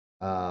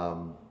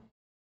 And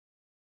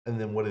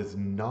then what is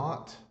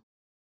not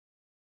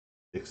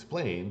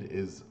explained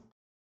is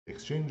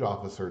Exchange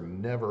Officer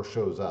never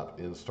shows up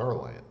in Star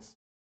Alliance.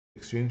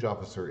 Exchange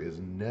Officer is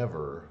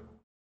never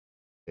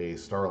a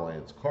Star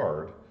Alliance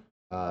card.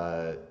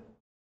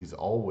 He's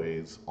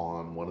always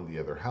on one of the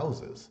other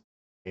houses.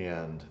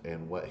 And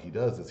what he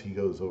does is he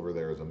goes over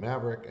there as a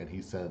Maverick, and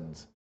he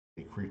sends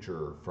a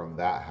creature from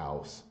that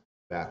house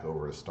back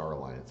over to Star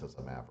Alliance as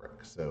a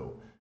Maverick. So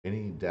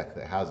any deck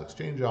that has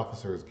Exchange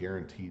Officer is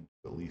guaranteed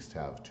to at least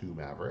have 2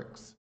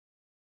 Mavericks.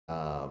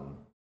 And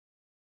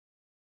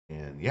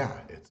yeah,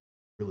 it's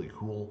really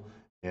cool.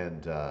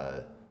 And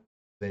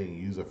saying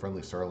use a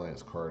friendly Star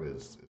Alliance card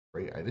is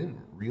great. I didn't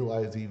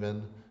realize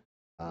even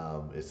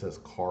it says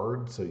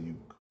card, so you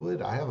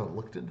could. I haven't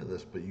looked into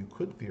this, but you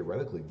could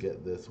theoretically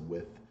get this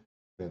with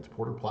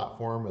transporter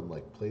platform and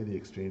like play the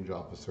exchange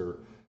officer,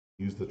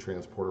 use the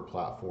transporter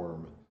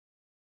platform,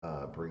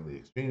 bring the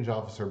exchange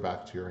officer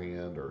back to your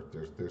hand, or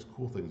there's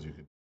cool things you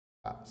can do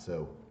with that.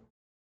 So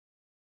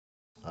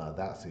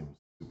that seems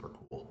super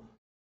cool.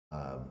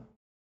 Um,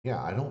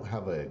 yeah, I don't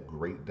have a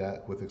great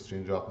deck with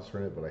exchange officer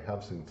in it, but I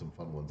have seen some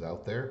fun ones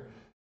out there,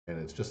 and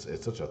it's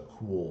such a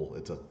cool,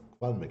 it's a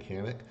fun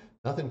mechanic.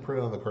 Nothing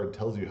printed on the card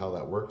tells you how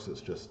that works.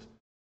 It's just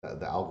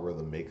the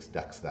algorithm makes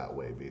decks that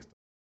way based on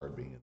the card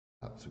being in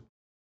that super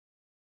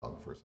fun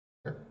first.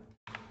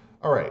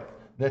 All right,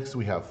 next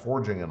we have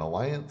Forging an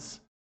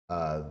Alliance.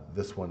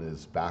 This one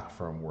is back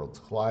from Worlds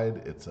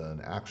Collide. It's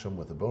an action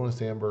with a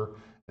bonus amber,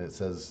 and it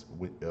says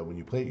when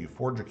you play it, you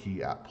forge a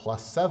key at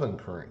 +7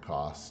 current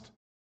cost,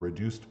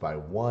 reduced by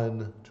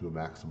 1 to a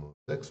maximum of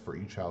 6 for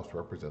each house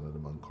represented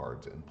among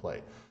cards in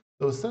play.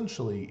 So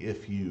essentially,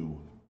 if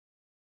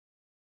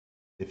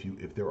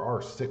there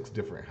are 6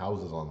 different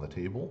houses on the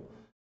table,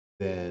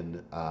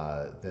 then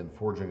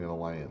Forging an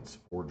Alliance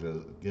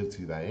gives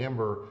you that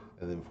amber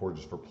and then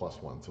forges for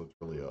 +1. So it's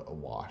really a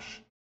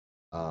wash.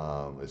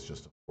 It's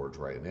just a forge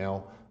right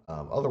now.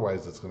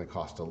 Otherwise, it's going to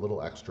cost a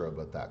little extra,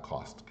 but that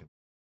cost can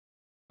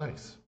be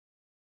nice.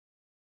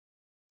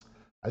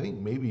 I think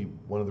maybe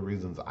one of the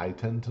reasons I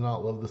tend to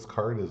not love this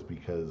card is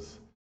because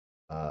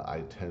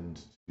I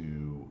tend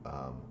to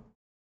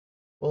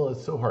well,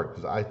 it's so hard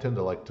because I tend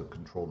to like to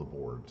control the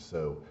board.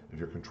 So if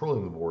you're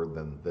controlling the board,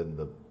 then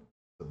the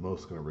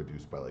most going to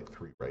reduce by like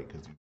 3, right?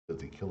 Because you're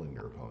busy killing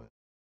your opponent,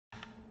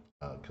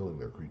 killing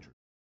their creature.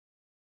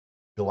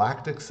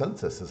 Galactic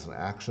Census is an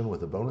action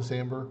with a bonus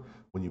amber.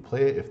 When you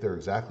play it, if there are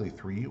exactly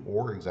 3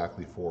 or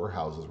exactly 4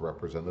 houses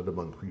represented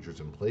among creatures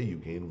in play, you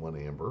gain 1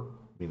 amber,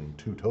 meaning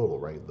 2 total,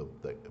 right? The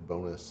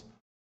bonus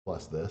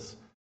plus this.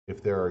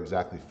 If there are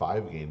exactly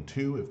 5, gain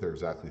 2. If there are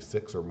exactly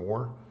 6 or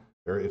more,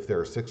 or if there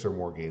are 6 or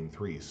more, gain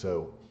 3.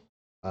 So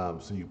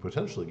you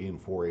potentially gain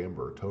 4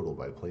 amber total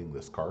by playing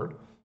this card,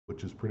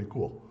 which is pretty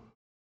cool.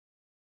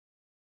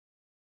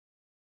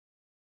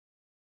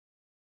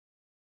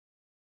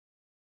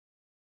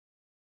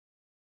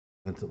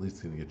 It's at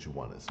least going to get you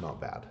 1. It's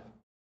not bad.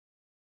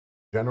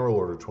 General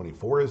Order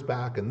 24 is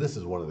back, and this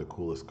is one of the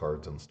coolest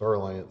cards in Star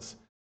Alliance.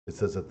 It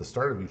says at the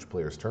start of each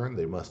player's turn,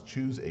 they must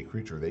choose a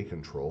creature they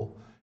control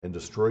and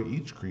destroy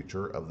each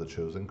creature of the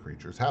chosen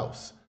creature's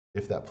house.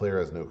 If that player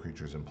has no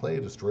creatures in play,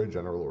 destroy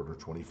General Order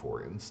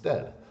 24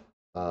 instead.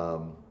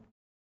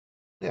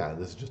 Yeah,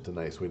 this is just a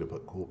nice way to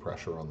put cool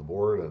pressure on the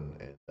board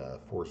and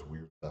force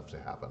weird stuff to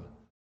happen.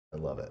 I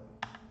love it.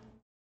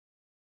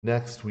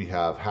 Next, we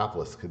have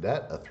Hapless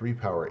Cadet, a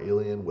 3-power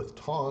alien with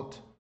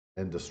taunt,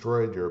 and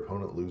destroyed, your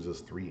opponent loses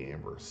 3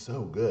 amber.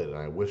 So good, and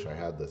I wish I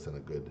had this in a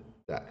good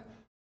deck.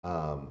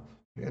 I'm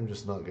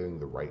just not getting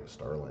the right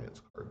Star Alliance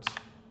cards.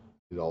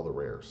 Need all the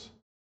rares.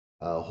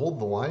 Hold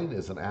the Line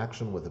is an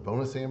action with a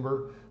bonus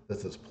amber that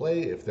says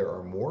play if there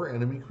are more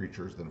enemy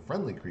creatures than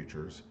friendly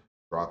creatures,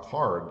 draw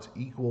cards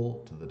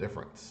equal to the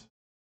difference.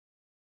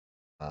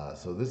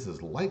 So this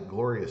is like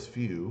Glorious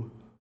Few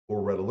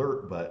or Red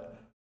Alert, but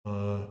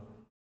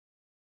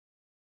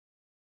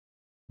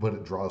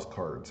it draws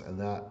cards, and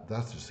that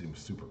just seems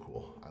super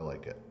cool. I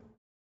like it.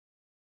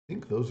 I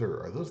think those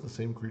are those the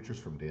same creatures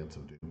from Dance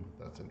of Doom?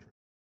 That's interesting.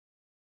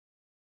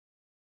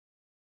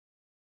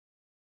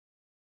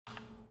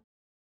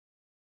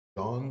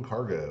 Dawn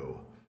Cargo,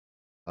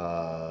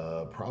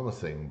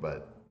 promising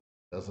but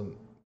doesn't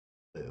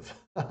live.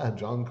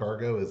 John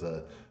Cargo is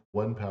a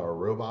 1-power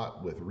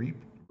robot with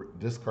Reap.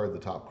 Discard the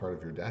top card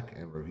of your deck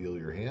and reveal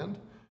your hand.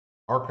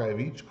 Archive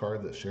each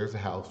card that shares a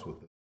house with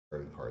the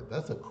discarded card.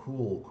 That's a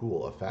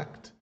cool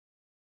effect.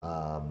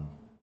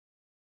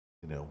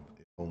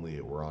 If only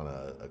it were on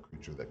a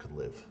creature that could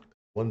live.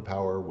 1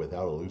 power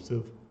without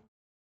elusive.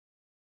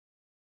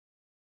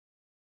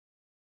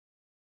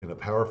 And a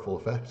powerful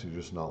effect, you're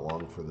just not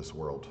long for this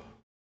world.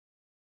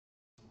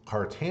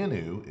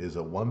 Cartanu is a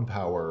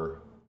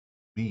 1-power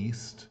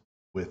beast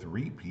with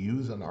Reap.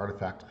 Use an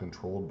artifact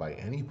controlled by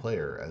any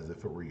player as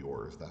if it were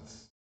yours.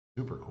 That's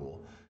super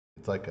cool.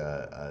 It's like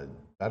a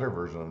better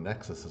version of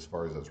Nexus as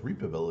far as its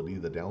Reap ability.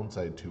 The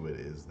downside to it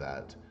is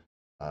that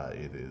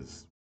it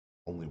is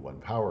only 1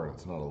 power and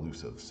it's not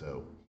elusive.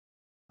 So,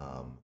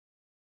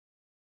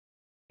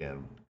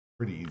 again,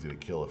 pretty easy to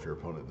kill if your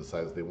opponent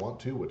decides they want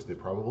to, which they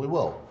probably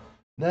will.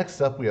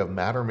 Next up, we have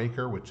Matter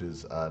Maker, which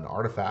is an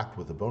artifact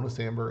with a bonus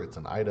amber. It's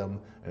an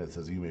item, and it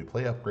says you may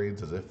play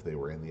upgrades as if they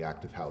were in the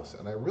active house.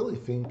 And I really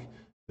think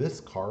this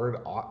card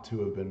ought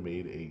to have been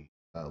made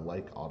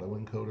like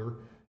autoencoder,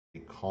 a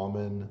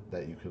common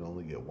that you can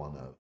only get 1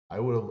 of.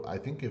 I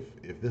think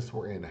if this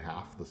were in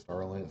half the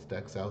Star Alliance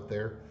decks out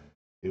there,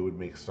 it would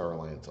make Star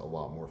Alliance a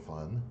lot more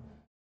fun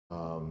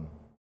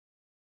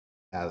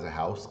as a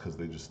house because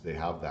they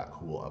have that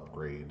cool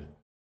upgrade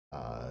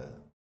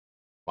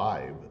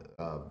vibe,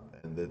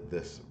 and that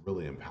this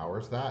really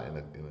empowers that in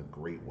a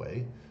great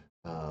way.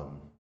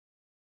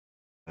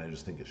 And I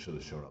just think it should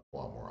have shown up a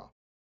lot more often.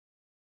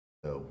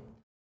 So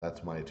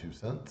that's my 2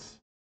 cents.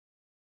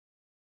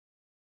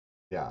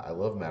 Yeah, I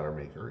love Matter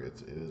Maker.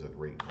 It is a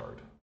great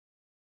card.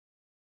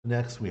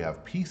 Next, we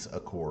have Peace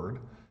Accord.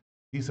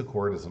 Peace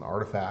Accord is an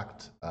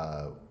artifact,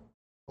 a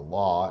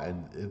law,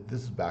 and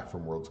this is back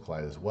from Worlds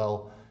Collide as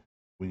well.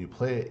 When you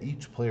play it,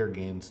 each player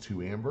gains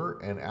 2 amber,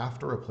 and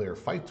after a player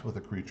fights with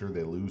a creature,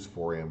 they lose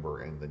 4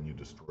 amber, and then you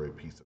destroy a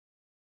piece of.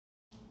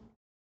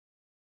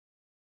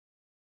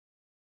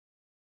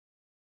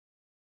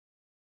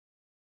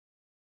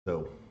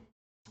 So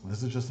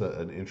this is just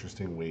an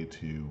interesting way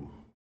to,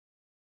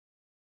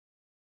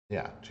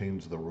 yeah,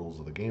 change the rules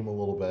of the game a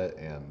little bit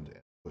and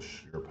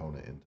push your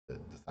opponent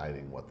into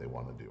deciding what they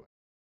want to do.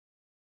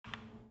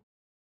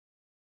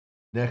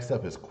 Next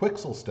up is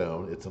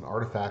Quixelstone. It's an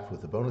artifact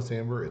with a bonus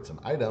amber. It's an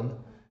item,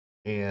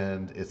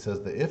 and it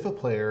says that if a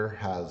player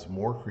has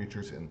more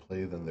creatures in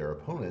play than their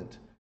opponent,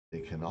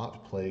 they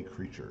cannot play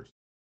creatures.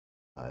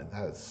 And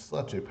that is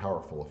such a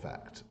powerful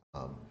effect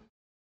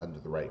under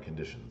the right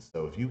conditions.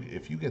 So if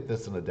you get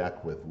this in a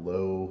deck with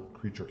low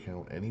creature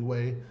count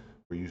anyway,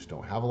 where you just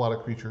don't have a lot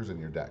of creatures and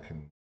your deck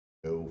can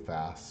go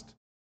fast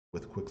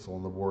with Quixel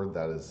on the board,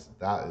 that is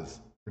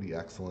pretty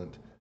excellent.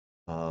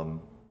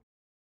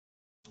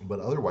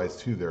 But otherwise,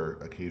 too, there are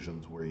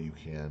occasions where you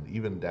can,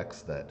 even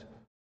decks that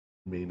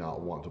may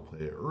not want to play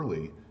it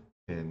early,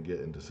 can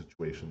get into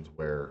situations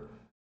where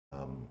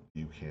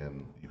you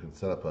can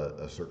set up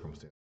a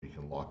circumstance where you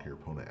can lock your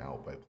opponent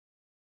out by playing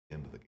the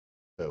end of the game.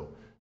 So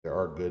there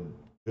are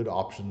good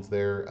options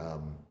there,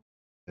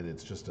 and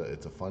it's just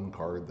it's a fun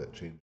card that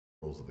changes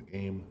the rules of the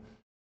game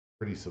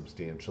pretty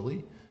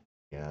substantially.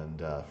 And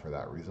for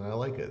that reason, I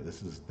like it.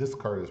 This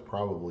card is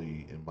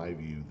probably, in my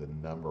view, the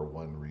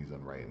 #1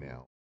 reason right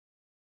now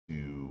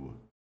to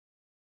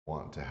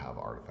want to have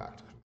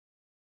artifact control.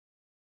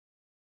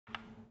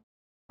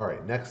 All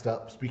right, next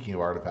up, speaking of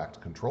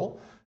artifact control,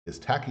 is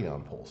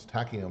Tachyon Pulse.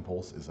 Tachyon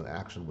Pulse is an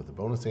action with a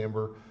bonus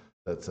amber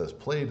that says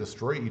play,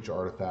 destroy each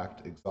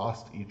artifact,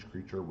 exhaust each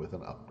creature with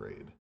an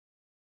upgrade.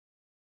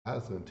 That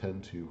doesn't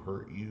intend to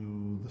hurt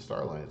you, the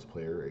Star Alliance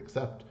player,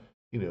 except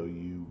you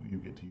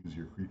get to use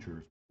your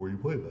creatures before you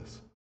play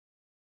this.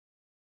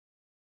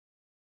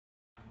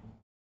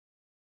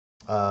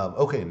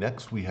 Okay,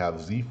 next we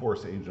have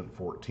Z-Force Agent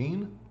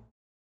 14.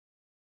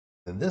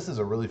 And this is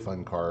a really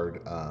fun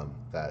card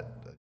that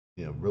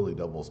really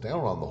doubles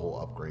down on the whole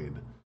upgrade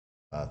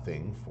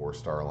thing for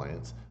Star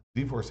Alliance.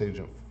 Z-Force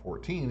Agent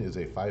 14 is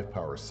a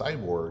 5-power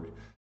cyborg,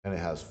 and it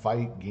has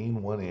fight,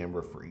 gain 1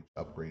 amber for each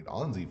upgrade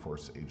on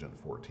Z-Force Agent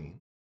 14.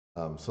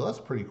 So that's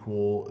pretty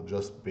cool,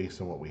 just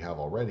based on what we have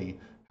already.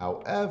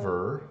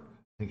 However,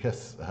 I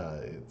guess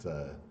it's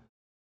a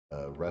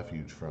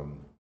refugee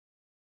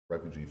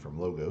from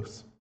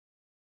Logos.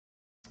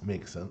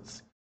 Makes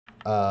sense.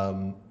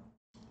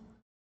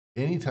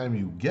 Anytime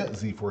you get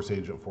Z-Force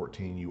Agent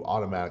 14, you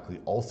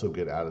automatically also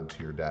get added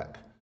to your deck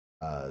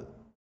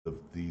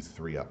these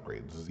 3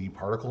 upgrades. Z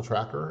Particle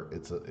Tracker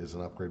is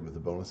an upgrade with a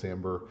bonus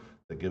amber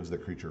that gives the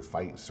creature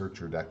fight, search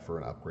your deck for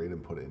an upgrade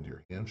and put it into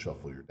your hand,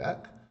 shuffle your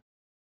deck.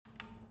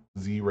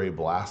 Z-Ray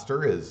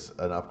Blaster is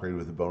an upgrade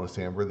with a bonus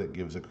amber that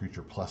gives a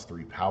creature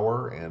 +3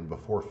 power, and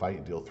before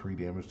fight, deal 3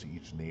 damage to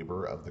each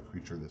neighbor of the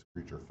creature this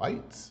creature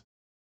fights.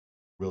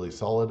 Really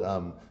solid.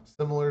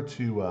 Similar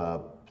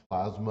to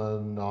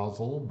Plasma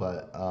Nozzle,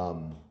 but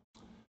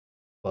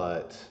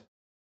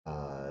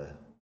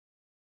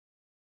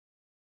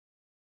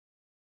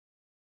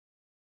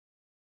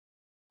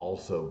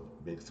also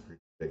makes the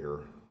creature bigger.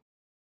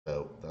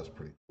 So that's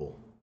pretty cool.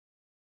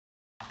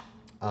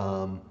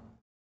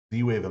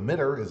 Z-Wave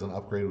Emitter is an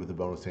upgrade with a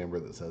bonus amber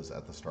that says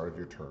at the start of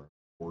your turn,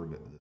 board.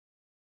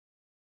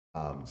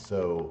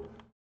 So,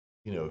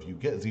 if you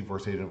get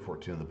Z-Force Agent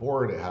 14 on the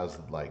board, it has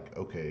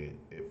okay,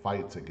 it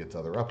fights, it gets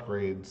other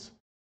upgrades,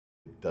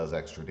 it does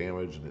extra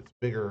damage, and it's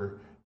bigger,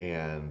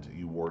 and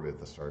you ward it at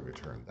the start of your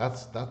turn.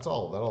 That's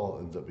all. That all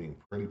ends up being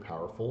pretty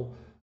powerful.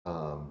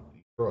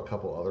 You throw a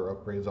couple other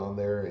upgrades on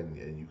there, and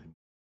you can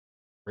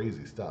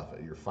crazy stuff.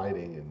 You're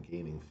fighting and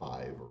gaining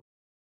 5, or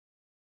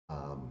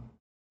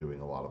doing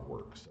a lot of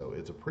work. So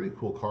it's a pretty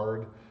cool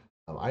card.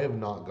 I have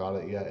not got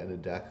it yet in a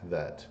deck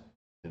that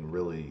can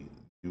really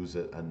use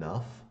it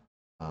enough,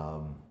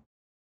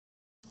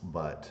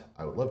 but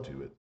I would love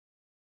to. It's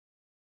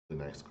a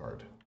nice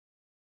card.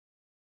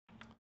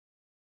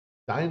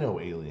 Dino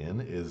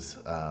Alien is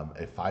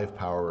a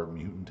 5-power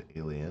mutant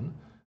alien.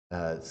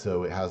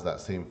 So it has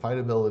that same fight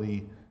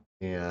ability,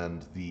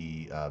 and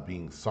the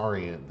being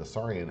Saurian, the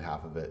Saurian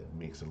half of it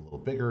makes it a little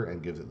bigger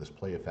and gives it this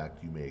play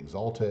effect. You may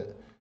exalt it,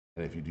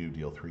 and if you do,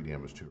 deal 3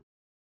 damage to it.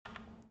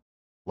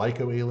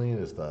 Lyco Alien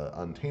is the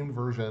untamed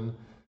version,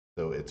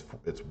 so it's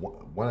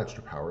 1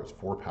 extra power. It's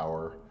 4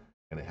 power,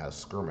 and it has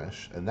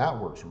Skirmish, and that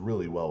works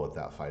really well with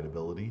that fight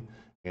ability.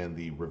 And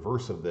the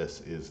reverse of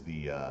this is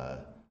the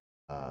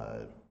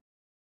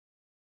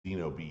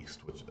Dino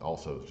Beast, which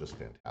also is just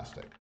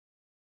fantastic.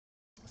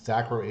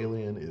 Sacro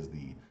Alien is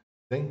the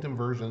Sanctum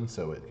version,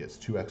 so it gets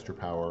 2 extra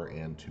power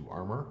and 2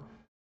 armor.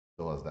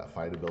 Still has that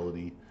fight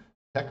ability.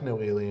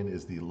 Techno Alien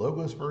is the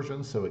Logos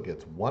version, so it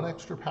gets 1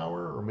 extra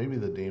power, or maybe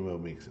the demo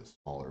makes it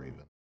smaller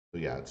even. So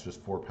yeah, it's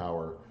just 4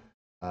 power.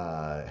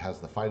 It has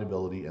the fight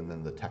ability, and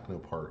then the Techno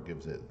part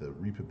gives it the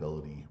Reap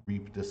ability.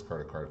 Reap,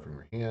 discard a card from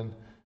your hand.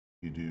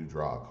 You do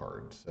draw a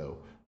card. So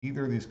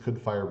either of these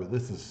could fire, but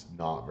this is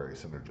not very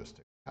synergistic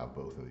to have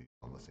both of these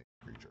on the same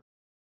creature.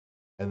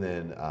 And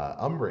then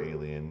Umbra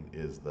Alien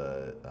is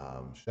the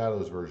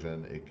Shadows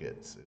version. It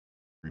gets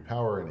 3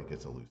 power and it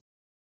gets a loose.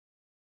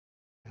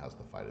 It has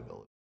the fight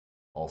ability.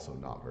 Also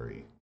not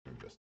very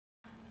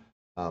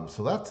synergistic.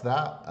 So that's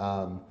that.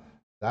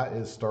 That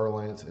is Star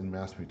Alliance in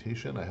Mass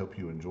Mutation. I hope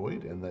you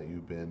enjoyed and that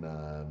you've been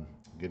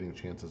getting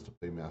chances to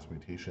play Mass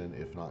Mutation,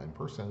 if not in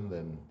person,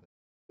 then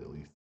at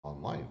least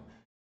online.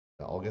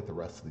 I'll get the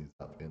rest of these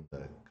up in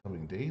the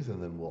coming days,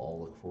 and then we'll all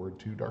look forward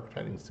to Dark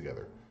Tidings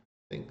together.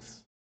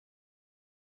 Thanks.